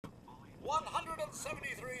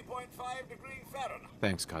173.5 degrees Fahrenheit.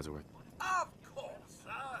 Thanks, Codsworth. Of course,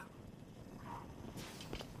 sir.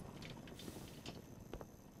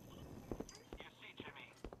 You see, Jimmy,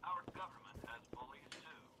 our government has bullies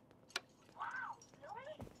too. Wow,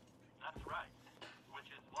 really? That's right. Which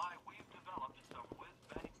is why we've developed some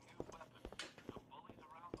whiz-bang new weapons. So bullies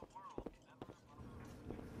around the world never bother.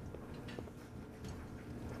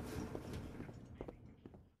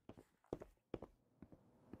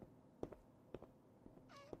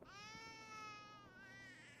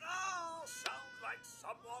 Oh, sounds like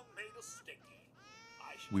someone made a sticky.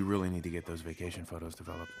 We really need to get those vacation photos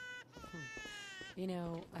developed. You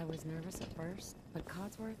know, I was nervous at first, but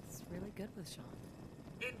Codsworth's really good with Sean.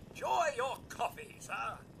 Enjoy your coffee,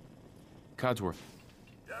 sir. Codsworth,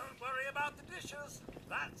 Don't worry about the dishes.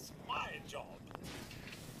 That's my job.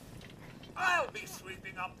 I'll be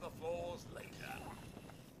sweeping up the floors later.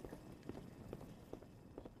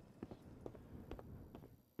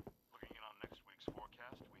 Looking in on next week's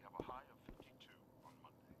forecast, we have a high of 52 on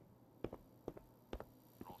Monday.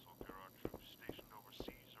 But also, there are troops stationed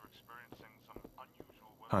overseas are experiencing some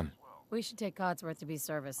unusual weather Hun. as well. We should take Codsworth to be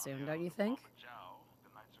serviced soon, don't you think? The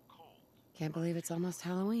nights are cold. Can't believe it's almost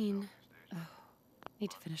Halloween. Oh, need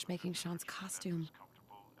to finish making Sean's costume.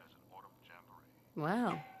 Comfortable as an autumn jamboree.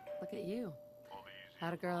 Wow, look at you. All the easy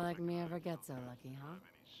How'd a girl like me ever get so lucky, huh?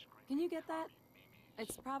 any screaming Can you get that? memes.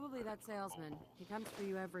 It's probably that salesman. He comes for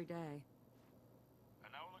you every day. And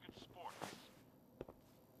now look at sports.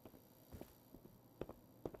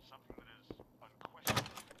 Something that is unquestionably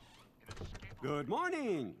inescapable. Good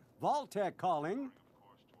morning. Vault-Tec calling. Of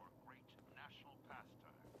course, to our great national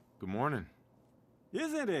pastime. good morning.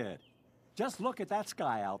 Isn't it? Just look at that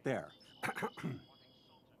sky out there.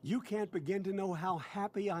 You can't begin to know how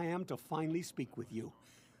happy I am to finally speak with you.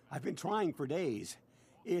 I've been trying for days.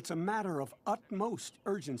 It's a matter of utmost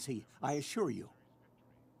urgency, I assure you.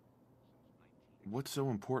 What's so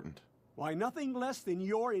important? Why, nothing less than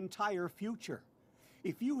your entire future.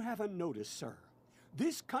 If you haven't noticed, sir,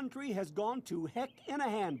 this country has gone to heck in a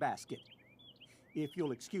handbasket. If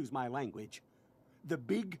you'll excuse my language. The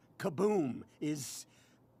big kaboom is...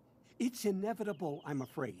 It's inevitable, I'm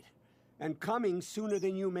afraid. And coming sooner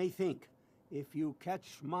than you may think, if you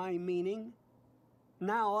catch my meaning.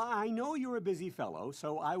 Now, I know you're a busy fellow,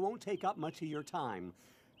 so I won't take up much of your time.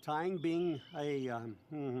 Time being a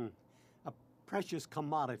precious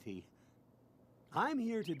commodity. I'm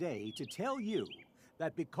here today to tell you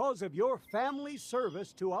that because of your family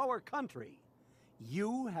service to our country,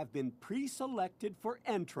 you have been pre-selected for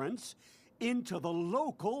entrance into the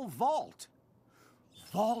local vault.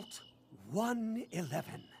 Vault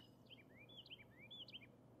 111.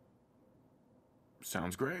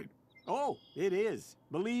 Sounds great. Oh, it is.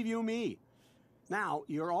 Believe you me. Now,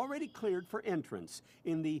 you're already cleared for entrance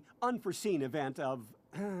in the unforeseen event of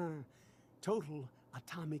total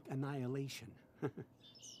atomic annihilation.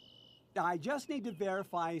 I just need to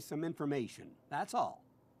verify some information. That's all.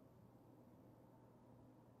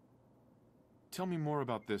 Tell me more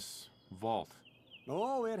about this vault.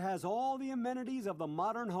 Oh, it has all the amenities of the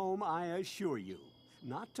modern home, I assure you.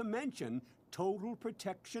 Not to mention total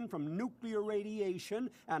protection from nuclear radiation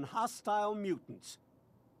and hostile mutants.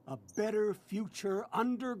 A better future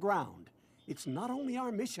underground. It's not only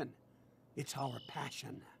our mission, it's our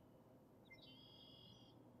passion.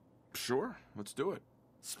 Sure, let's do it.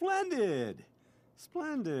 Splendid!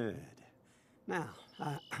 Splendid. Now,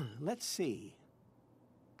 let's see.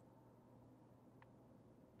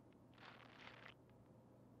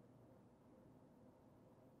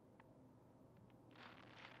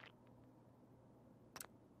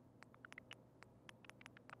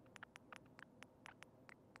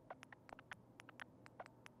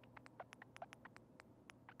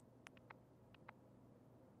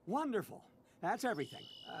 Wonderful. That's everything.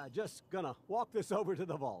 Just gonna walk this over to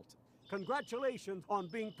the vault. Congratulations on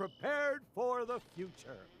being prepared for the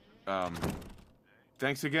future.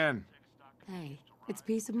 Thanks again. Hey, it's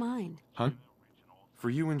peace of mind. Hun? For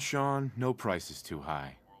you and Sean, no price is too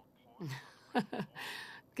high.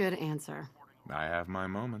 Good answer. I have my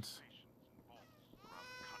moments.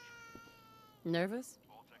 Nervous?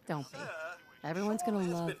 Don't be. Sir, Everyone's Sean gonna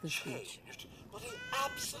has love been the speech. changed, but he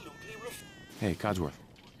absolutely refuses. Hey, Codsworth.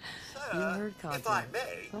 Sir, You heard if I Codsworth.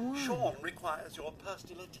 may, Go on. Sean requires your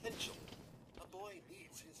personal attention. A boy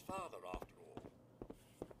needs his father after all.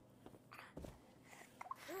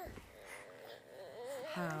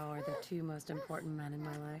 How are the two most important men in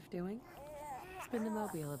my life doing? Spin the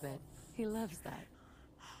mobile a bit. He loves that.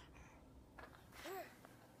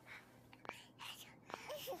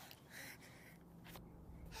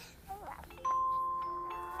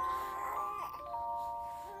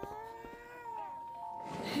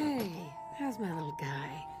 How's my little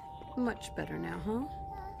guy? Much better now, huh?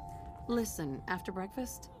 Listen, after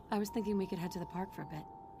breakfast, I was thinking we could head to the park for a bit.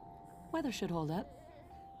 Weather should hold up.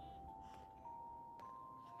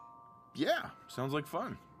 Yeah, sounds like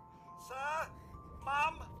fun. Sir?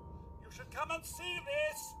 Mum? You should come and see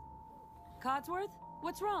this! Codsworth?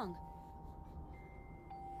 What's wrong?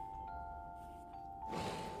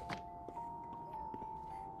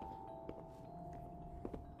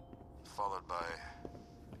 Followed by...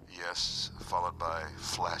 Yes, followed by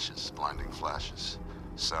flashes, blinding flashes.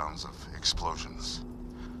 Sounds of explosions.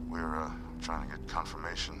 We're, trying to get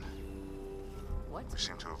confirmation. What? We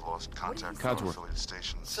seem to have lost contact with Codsworth. our affiliate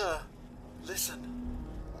stations. Sir, listen.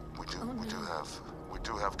 We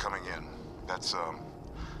do have coming in. That's,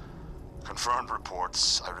 confirmed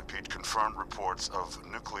reports, I repeat, confirmed reports of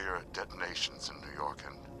nuclear detonations in New York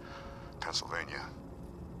and Pennsylvania.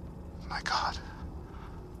 My God.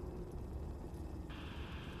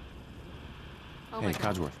 Oh Hey, my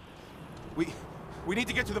God. Codsworth. We need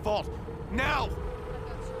to get to the vault. Now!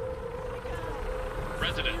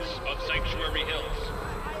 Residents of Sanctuary Hills,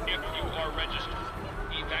 if you are registered,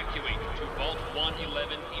 evacuate to Vault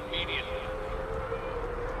 111 immediately.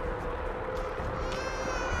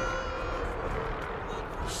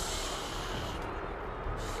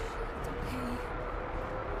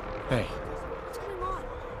 Hey, What's going on?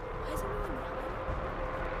 Why is everyone yelling?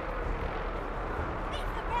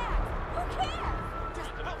 Leave the bag! Who cares?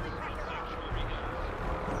 Just help me pack it up! Sanctuary Hills,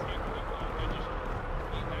 if you are registered,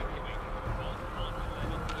 evacuate to Vault 111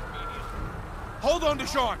 immediately. hold on to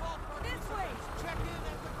Sean! This way! Check in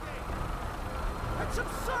at the gate. That's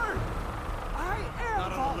absurd. I am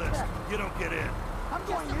Not on the list. You don't get in. I'm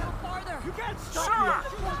going in. farther! You can't stop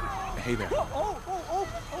me. Hey there.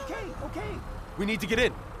 Okay. We need to get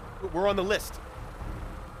in. We're on the list.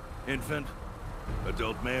 Infant,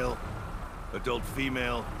 adult male, adult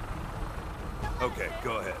female. Okay,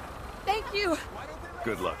 go ahead. Thank you!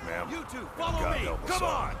 Good luck, ma'am. You two, follow God me! help us Come all.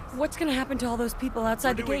 on! What's gonna happen to all those people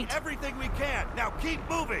outside We're the doing gate? everything we can! Now keep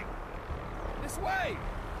moving! This way!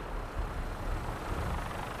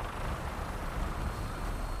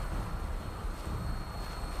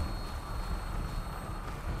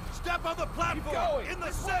 Step on the platform! In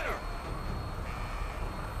the center!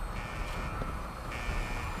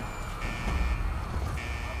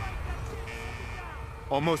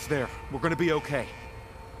 Almost there. We're gonna be okay.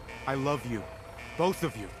 I love you. Both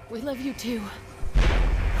of you. We love you too. Oh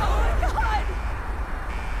my God!